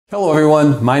Hello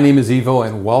everyone, my name is Ivo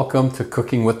and welcome to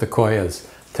Cooking with the Coias.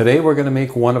 Today we're going to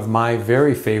make one of my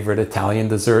very favorite Italian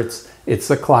desserts. It's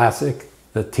a classic,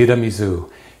 the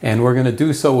tiramisu. And we're going to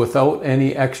do so without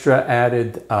any extra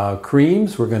added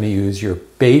creams. We're going to use your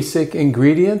basic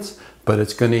ingredients, but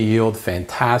it's going to yield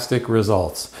fantastic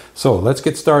results. So let's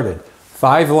get started.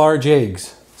 5 large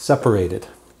eggs separated.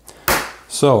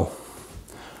 So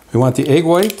we want the egg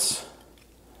whites.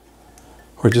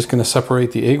 We're just going to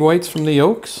separate the egg whites from the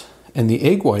yolks, and the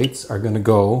egg whites are going to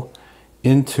go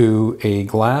into a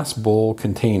glass bowl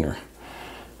container.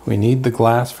 We need the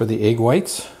glass for the egg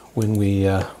whites when we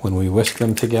whisk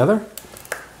them together.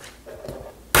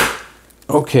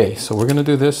 Okay, so we're going to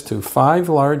do this to 5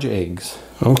 large eggs.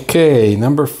 Okay,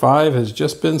 number 5 has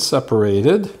just been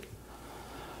separated.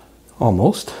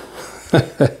 Almost.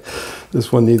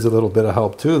 This one needs a little bit of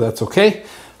help too. That's okay.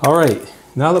 All right.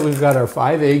 Now that we've got our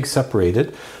 5 eggs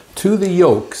separated, to the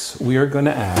yolks we are going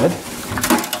to add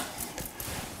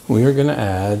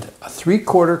a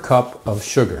 3/4 cup of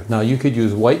sugar. Now you could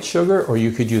use white sugar or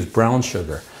you could use brown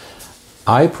sugar.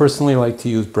 I personally like to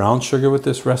use brown sugar with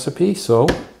this recipe, so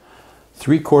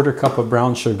 3/4 cup of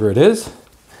brown sugar it is.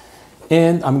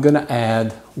 And I'm going to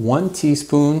add 1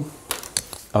 teaspoon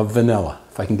of vanilla,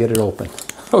 if I can get it open.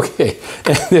 Okay,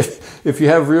 and if you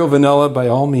have real vanilla, by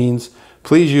all means,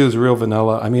 please use real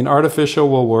vanilla. I mean, artificial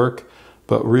will work,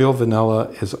 but real vanilla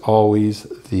is always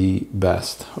the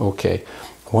best. Okay,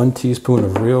 1 teaspoon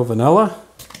of real vanilla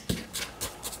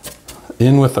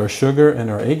in with our sugar and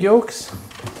our egg yolks.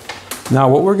 Now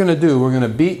what we're going to do, we're going to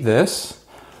beat this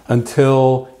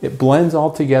until it blends all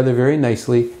together very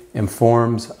nicely and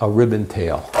forms a ribbon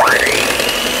tail.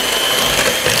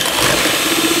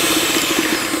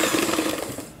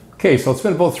 Okay, so it's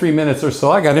been about 3 minutes or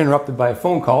so. I got interrupted by a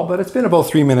phone call, but it's been about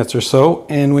 3 minutes or so.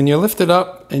 And when you lift it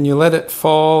up and you let it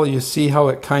fall, you see how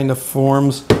it kind of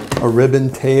forms a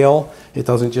ribbon tail. It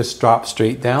doesn't just drop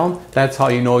straight down. That's how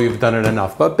you know you've done it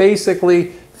enough. But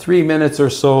basically, 3 minutes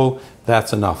or so,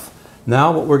 that's enough.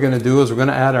 Now what we're going to do is we're going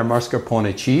to add our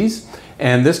mascarpone cheese.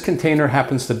 And this container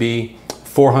happens to be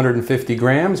 450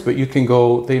 grams, but you can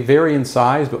go, they vary in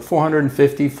size, but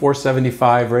 450,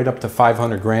 475, right up to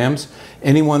 500 grams.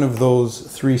 Any one of those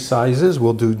 3 sizes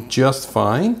will do just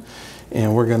fine.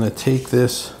 And we're going to take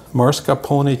this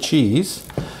mascarpone cheese.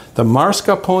 The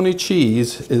mascarpone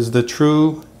cheese is the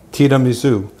true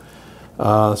tiramisu.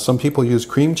 Some people use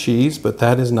cream cheese, but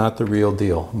that is not the real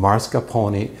deal.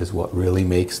 Mascarpone is what really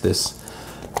makes this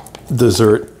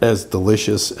dessert as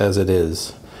delicious as it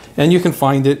is. And you can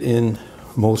find it in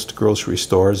most grocery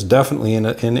stores, definitely in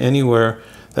anywhere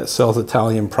that sells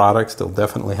Italian products, they'll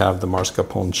definitely have the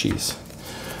mascarpone cheese.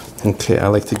 Okay, I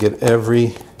like to get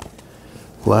every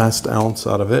last ounce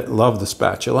out of it. Love the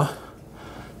spatula,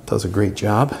 does a great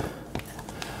job.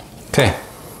 Okay,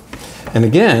 and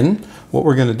again, what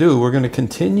we're going to do, we're going to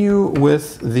continue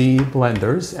with the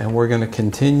blenders and we're going to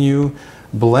continue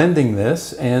blending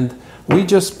this, and we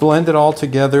just blend it all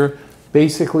together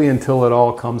basically until it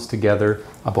all comes together,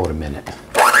 about a minute.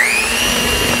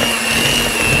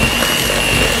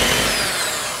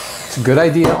 It's a good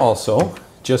idea also,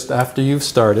 just after you've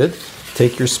started,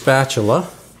 take your spatula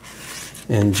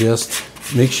and just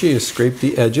make sure you scrape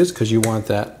the edges because you want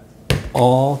that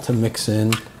all to mix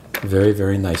in very,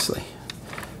 very nicely.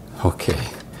 Okay,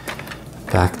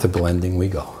 back to blending we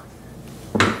go.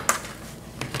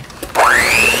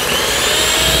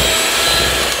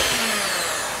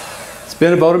 It's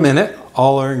been about a minute.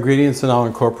 All our ingredients are now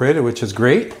incorporated, which is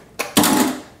great.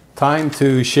 Time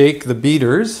to shake the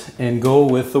beaters and go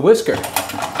with the whisker.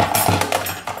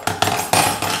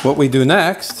 What we do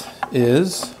next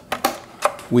is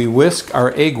we whisk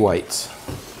our egg whites.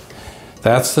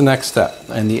 That's the next step.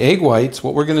 And the egg whites,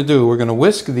 what we're going to do, we're going to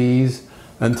whisk these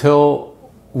until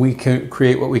we can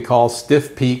create what we call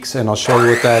stiff peaks, and I'll show you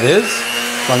what that is.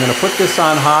 So I'm going to put this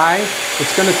on high.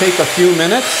 It's going to take a few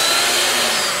minutes.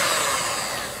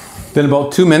 Been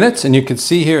about 2 minutes, and you can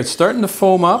see here it's starting to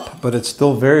foam up, but it's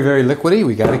still very, very liquidy.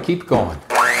 We got to keep going.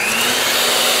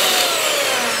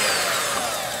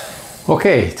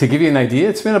 Okay, to give you an idea,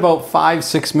 it's been about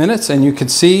 5-6 minutes, and you can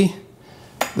see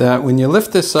that when you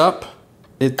lift this up,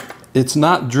 it's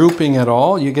not drooping at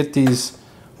all. You get these,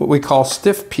 what we call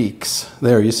stiff peaks.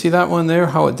 There, you see that one there,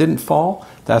 how it didn't fall?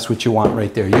 That's what you want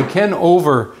right there. You can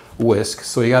over whisk,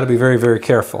 so you got to be very, very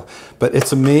careful. But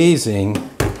it's amazing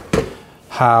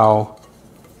how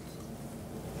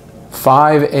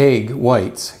 5 egg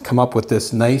whites come up with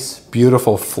this nice,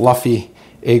 beautiful, fluffy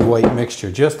egg white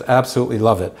mixture. Just absolutely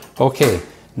love it. Okay,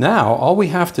 now all we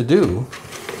have to do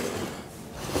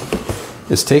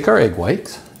is take our egg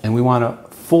whites and we want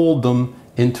to fold them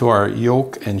into our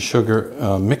yolk and sugar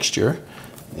mixture.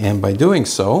 And by doing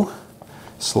so,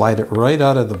 slide it right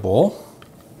out of the bowl.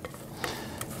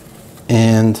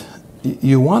 And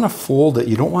you want to fold it.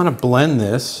 You don't want to blend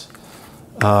this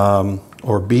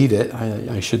or beat it,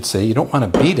 I should say. You don't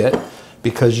want to beat it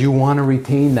because you want to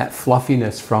retain that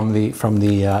fluffiness from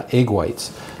the egg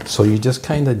whites. So you just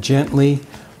kind of gently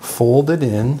fold it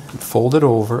in, fold it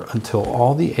over until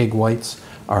all the egg whites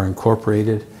are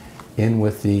incorporated in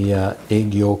with the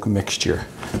egg yolk mixture.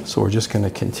 So we're just going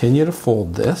to continue to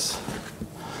fold this.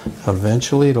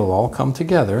 Eventually it'll all come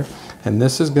together, and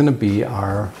this is going to be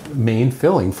our main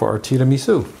filling for our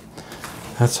tiramisu.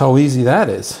 That's how easy that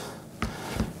is.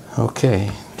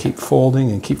 Okay, keep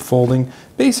folding and keep folding.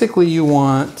 Basically you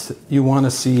want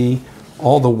to see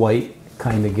all the white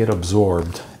kind of get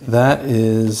absorbed. That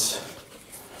is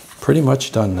pretty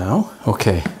much done now.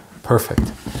 Okay,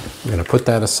 perfect. I'm going to put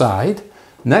that aside.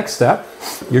 Next step,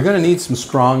 you're going to need some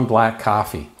strong black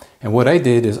coffee. And what I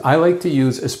did is I like to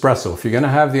use espresso. If you're going to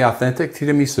have the authentic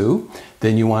tiramisu,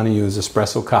 then you want to use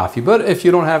espresso coffee. But if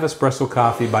you don't have espresso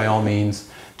coffee, by all means,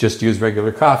 just use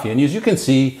regular coffee. And as you can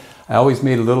see, I always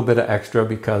made a little bit of extra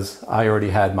because I already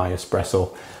had my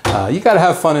espresso. You got to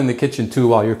have fun in the kitchen too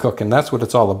while you're cooking. That's what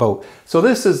it's all about. So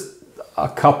this is a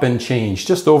cup and change,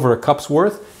 just over a cup's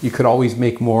worth. You could always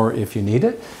make more if you need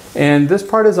it. And this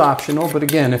part is optional, but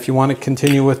again, if you want to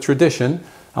continue with tradition,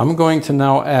 I'm going to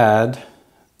now add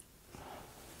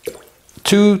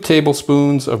 2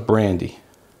 tablespoons of brandy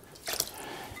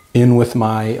in with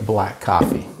my black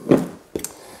coffee.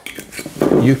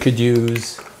 You could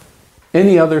use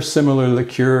any other similar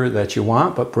liqueur that you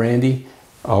want, but brandy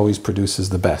always produces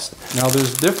the best. Now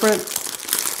there's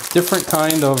different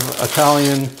kind of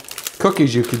Italian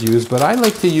cookies you could use, but I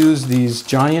like to use these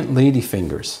giant lady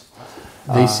fingers.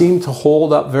 They seem to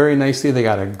hold up very nicely. They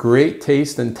got a great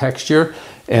taste and texture,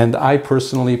 and I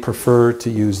personally prefer to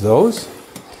use those.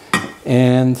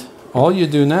 And all you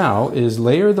do now is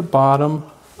layer the bottom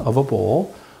of a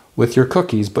bowl with your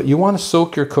cookies, but you want to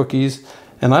soak your cookies,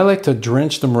 and I like to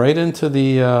drench them right into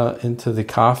the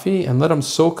coffee and let them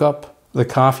soak up the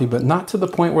coffee, but not to the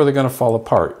point where they're going to fall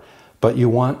apart. But you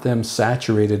want them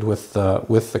saturated with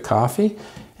the coffee,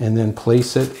 and then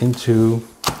place it into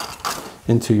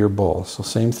your bowl. So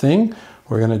same thing,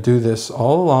 we're going to do this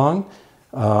all along.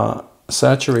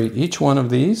 Saturate each one of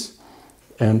these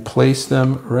and place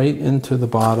them right into the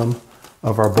bottom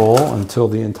of our bowl until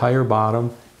the entire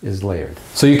bottom is layered.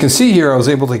 So you can see here I was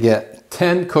able to get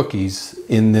 10 cookies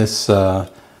in this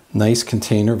nice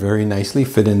container, very nicely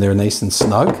fit in there nice and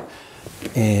snug.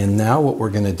 And now what we're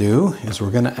going to do is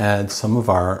we're going to add some of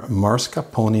our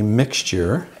mascarpone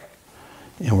mixture,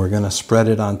 and we're going to spread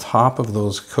it on top of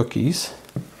those cookies.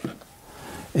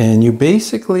 And you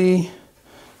basically,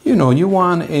 you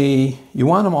want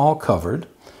them all covered.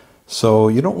 So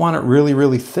you don't want it really,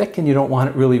 really thick, and you don't want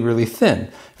it really, really thin.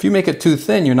 If you make it too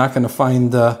thin, you're not going to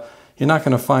find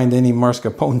any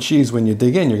mascarpone cheese when you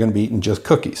dig in. You're going to be eating just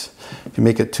cookies. If you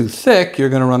make it too thick, you're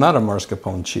going to run out of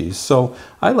mascarpone cheese. So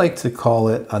I like to call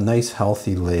it a nice,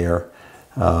 healthy layer.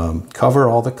 Cover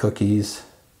all the cookies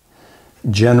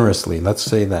generously. Let's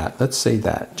say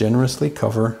that. Generously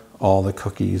cover all the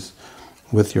cookies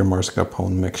with your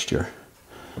mascarpone mixture.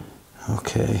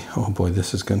 Okay, oh boy,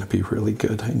 this is going to be really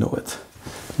good, I know it.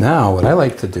 Now, what I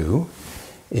like to do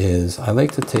is I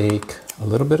like to take a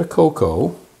little bit of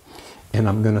cocoa, and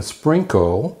I'm going to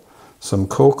sprinkle some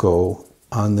cocoa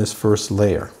on this first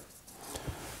layer.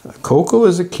 Cocoa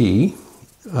is a key.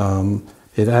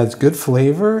 It adds good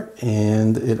flavor,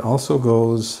 and it also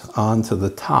goes on to the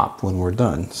top when we're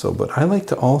done. But I like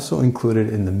to also include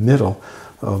it in the middle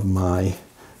of my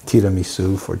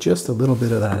tiramisu for just a little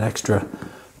bit of that extra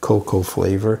cocoa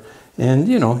flavor. And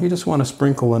you just want to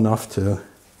sprinkle enough to,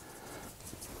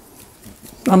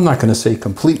 I'm not going to say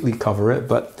completely cover it,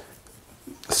 but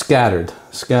scattered.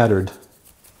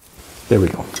 There we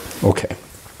go. Okay.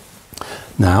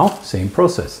 Now, same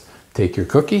process. Take your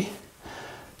cookie,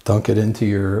 dunk it into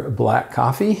your black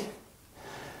coffee,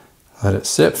 let it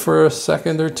sit for a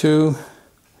second or two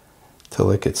till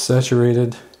it gets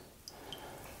saturated.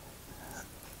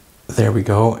 There we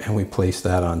go, and we place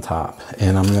that on top.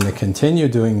 And I'm going to continue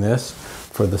doing this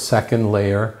for the second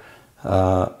layer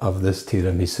of this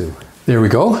tiramisu. There we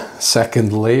go,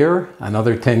 second layer,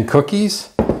 another 10 cookies,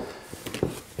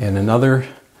 and another,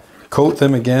 coat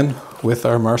them again with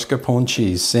our mascarpone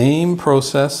cheese. Same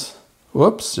process.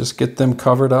 Whoops, just get them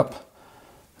covered up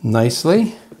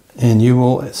nicely, and you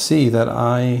will see that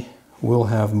I will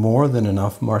have more than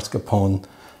enough mascarpone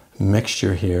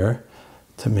mixture here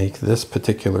to make this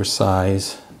particular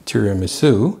size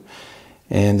tiramisu.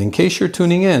 And in case you're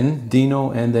tuning in,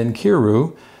 Dino and then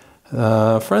Kiru,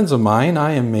 friends of mine,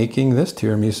 I am making this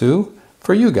tiramisu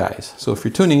for you guys. So if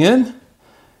you're tuning in,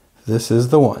 this is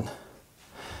the one.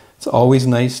 It's always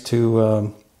nice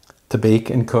to bake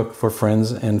and cook for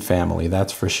friends and family,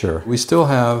 that's for sure. We still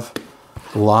have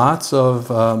lots of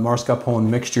mascarpone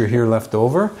mixture here left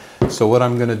over. So what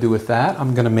I'm going to do with that,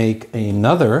 I'm going to make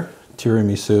another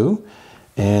tiramisu,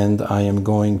 and I am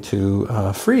going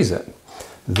to freeze it.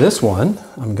 This one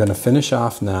I'm going to finish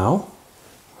off now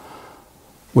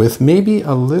with maybe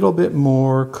a little bit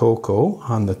more cocoa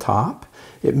on the top.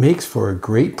 It makes for a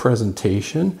great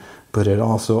presentation, but it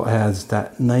also adds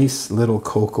that nice little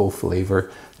cocoa flavor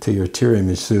to your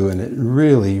tiramisu, and it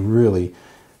really, really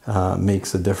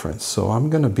makes a difference. So I'm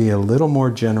going to be a little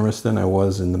more generous than I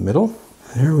was in the middle.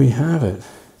 There we have it.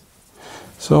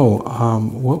 So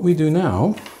what we do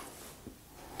now,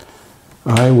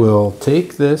 I will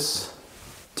take this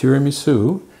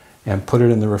tiramisu and put it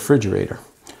in the refrigerator.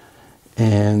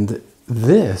 And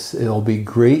this, it'll be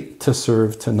great to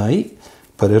serve tonight,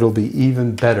 but it'll be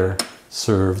even better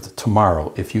served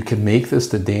tomorrow. If you can make this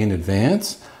the day in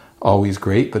advance, always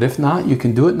great. But if not, you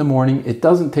can do it in the morning. It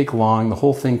doesn't take long. The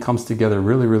whole thing comes together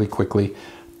really, really quickly.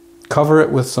 Cover it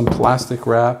with some plastic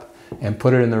wrap and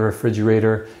put it in the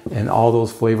refrigerator, and all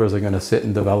those flavors are going to sit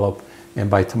and develop. And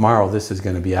by tomorrow, this is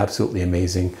going to be absolutely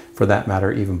amazing, for that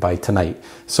matter, even by tonight.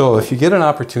 So if you get an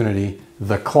opportunity,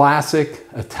 the classic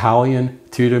Italian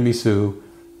tiramisu,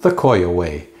 the Coia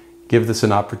way. Give this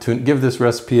an opportunity, give this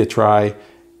recipe a try.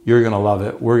 You're going to love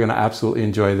it. We're going to absolutely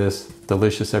enjoy this.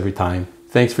 Delicious every time.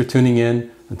 Thanks for tuning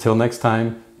in. Until next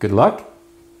time, good luck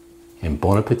and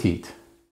bon appetit.